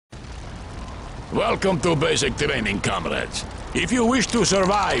Welcome to basic training, comrades. If you wish to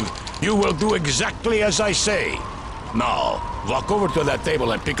survive, you will do exactly as I say. Now, walk over to that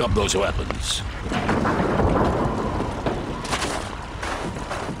table and pick up those weapons.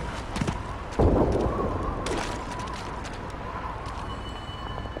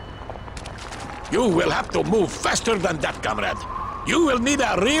 You will have to move faster than that, comrade. You will need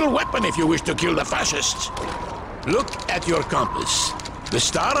a real weapon if you wish to kill the fascists. Look at your compass. The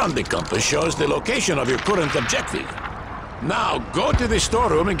star on the compass shows the location of your current objective. Now, go to the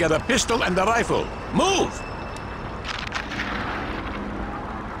storeroom and get a pistol and a rifle. Move!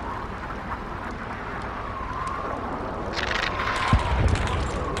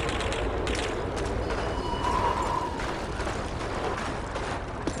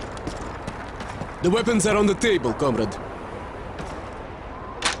 The weapons are on the table, comrade.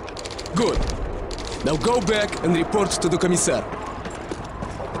 Good. Now go back and report to the commissar.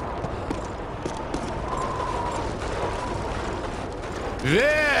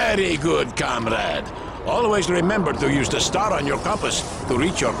 Very good, comrade. Always remember to use the star on your compass to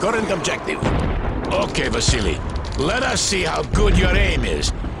reach your current objective. Okay, Vasily. Let us see how good your aim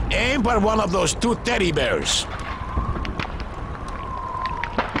is. Aim for one of those two teddy bears.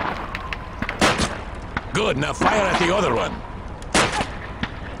 Good, now fire at the other one.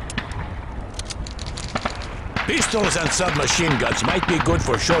 Pistols and submachine guns might be good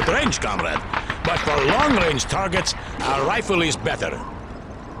for short range, comrade. But for long-range targets, a rifle is better.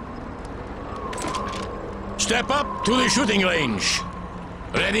 Step up to the shooting range.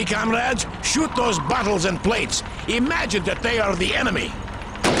 Ready, comrades? Shoot those bottles and plates. Imagine that they are the enemy.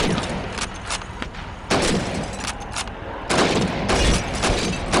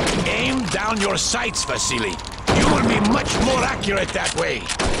 Aim down your sights, Vasily. You will be much more accurate that way.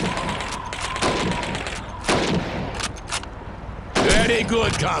 Very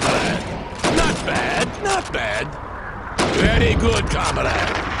good, comrade. Not bad, not bad. Very good,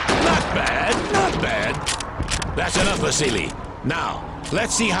 comrade. Not bad, not bad. That's enough, Vasily. Now,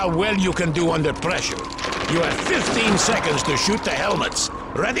 let's see how well you can do under pressure. You have 15 seconds to shoot the helmets.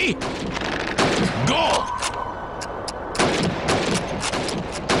 Ready? Go!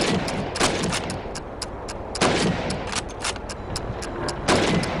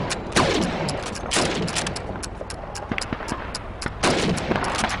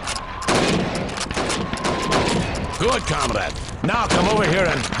 Good, comrade. Now come over here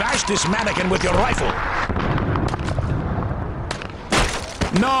and bash this mannequin with your rifle.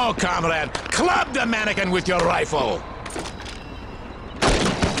 No, comrade. Club the mannequin with your rifle.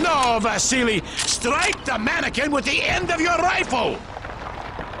 No, Vasily. Strike the mannequin with the end of your rifle.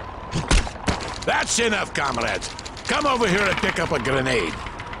 That's enough, comrades. Come over here and pick up a grenade.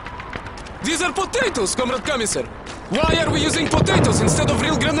 These are potatoes, Comrade Commissar. Why are we using potatoes instead of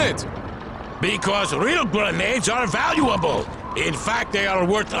real grenades? Because real grenades are valuable. In fact, they are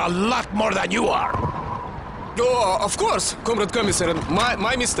worth a lot more than you are. Oh, of course, Comrade Commissar.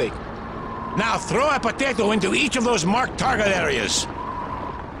 My mistake. Now throw a potato into each of those marked target areas.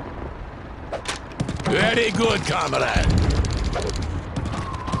 Very good, comrade.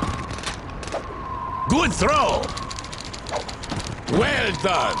 Good throw. Well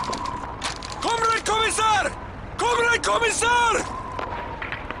done. Comrade Commissar! Comrade Commissar!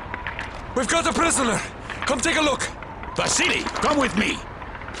 We've got a prisoner. Come take a look. Vasily, come with me.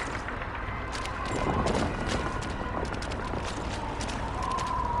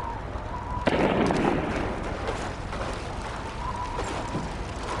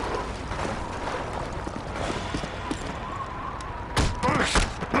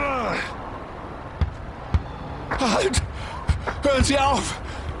 Halt! Hören Sie auf!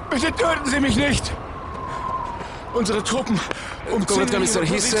 Bitte töten Sie mich nicht! Unsere Truppen Comrade Commissar,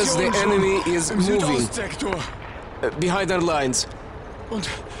 he says the enemy is moving behind our lines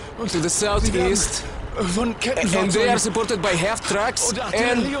to the southeast, and they are supported by half tracks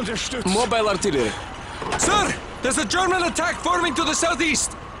and mobile artillery. Sir, there's a German attack forming to the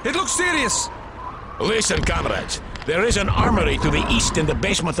southeast. It looks serious. Listen, comrades. There is an armory to the east in the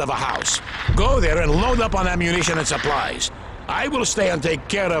basement of a house. Go there and load up on ammunition and supplies. I will stay and take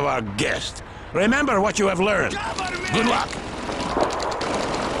care of our guest. Remember what you have learned. Good luck.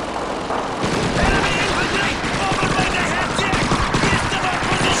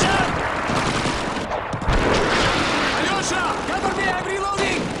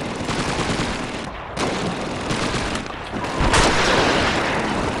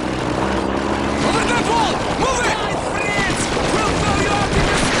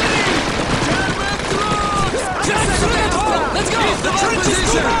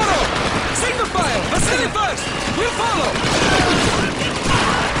 Signal fire! Vasily first! We'll follow!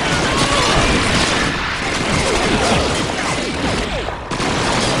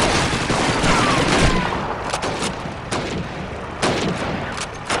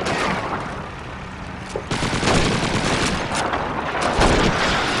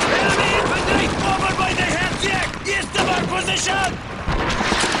 position!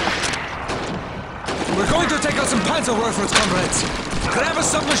 We're going to take out some Panzerwerfers, comrades. Grab a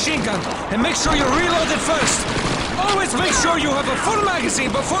submachine gun and make sure you reload it first. Always make sure you have a full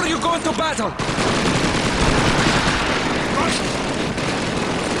magazine before you go into battle.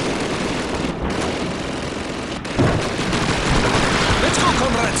 Let's go,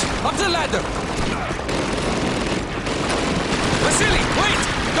 comrades. Up the ladder. Vasily, wait!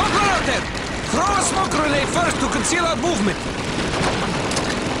 Don't run out there! Throw a smoke grenade first to conceal our movement.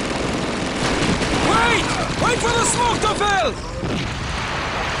 Wait! Wait for the smoke to fill!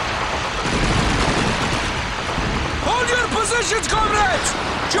 Hold your positions, comrades!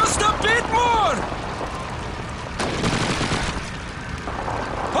 Just a bit more!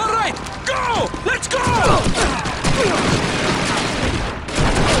 All right, go! Let's go!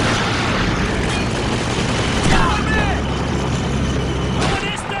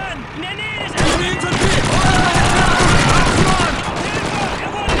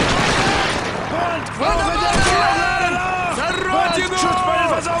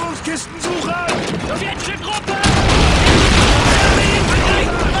 Kistensucher! Sowjetische Gruppe!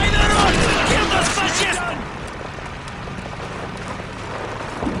 Kill those fascists!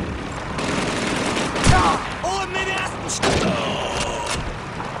 Oben den ersten Stock!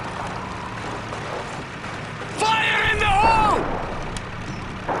 Fire in the hole!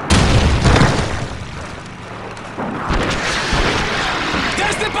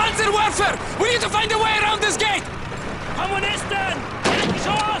 There's the Panzerwerfer! We need to find a way around this gate! Kommunisten!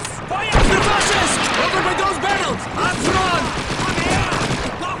 Schuss! Feuer! The Fascists! Over by those barrels! Up front! Komm her!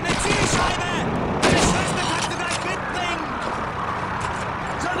 Noch eine Zielscheibe! Die Schüsse kannst du gleich mitbringen!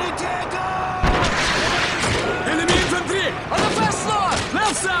 Sanitäter! Enemy infantry! On the first floor!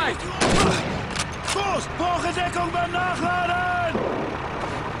 Left side! Fuß! Brauche Deckung beim Nachladen!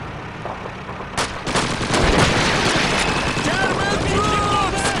 German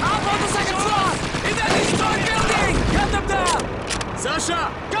troops! Up on the second floor! In that destroyed building! Get them down! Sasha,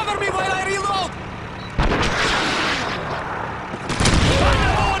 cover me while I reload!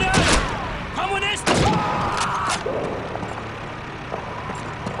 Feuerrode! Kommunisten!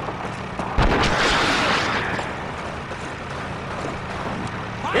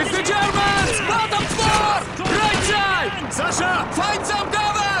 It's the Germans! Bottom floor! Right side! Sasha, find some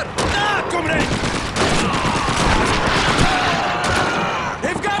cover! Da, Kommunist!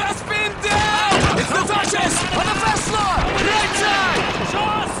 They've got us pinned down! It's the Fascists! On the first floor! Right side!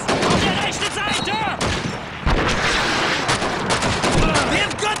 Schuss! Auf der rechten Seite!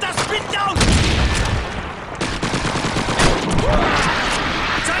 We've got the spin down!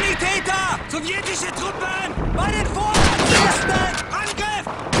 Sanitäter! Sowjetische Truppen! Bei den Vorratslisten! Angriff!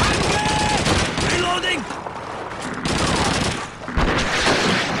 Angriff! Reloading!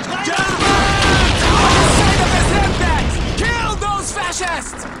 Germans! On the side of the Zemdex! Kill those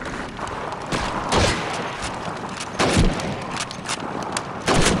Fascists!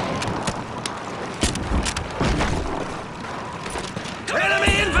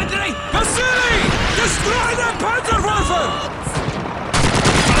 Enemy infantry! Vasily! Destroy the Panzerwerfer!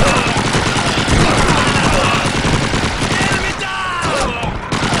 Enemy down!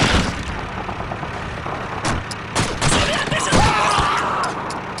 Sowjetische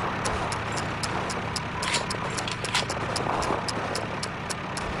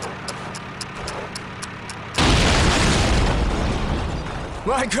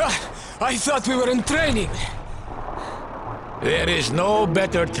My God! I thought we were in training! There is no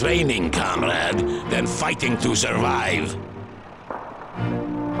better training, comrade, than fighting to survive.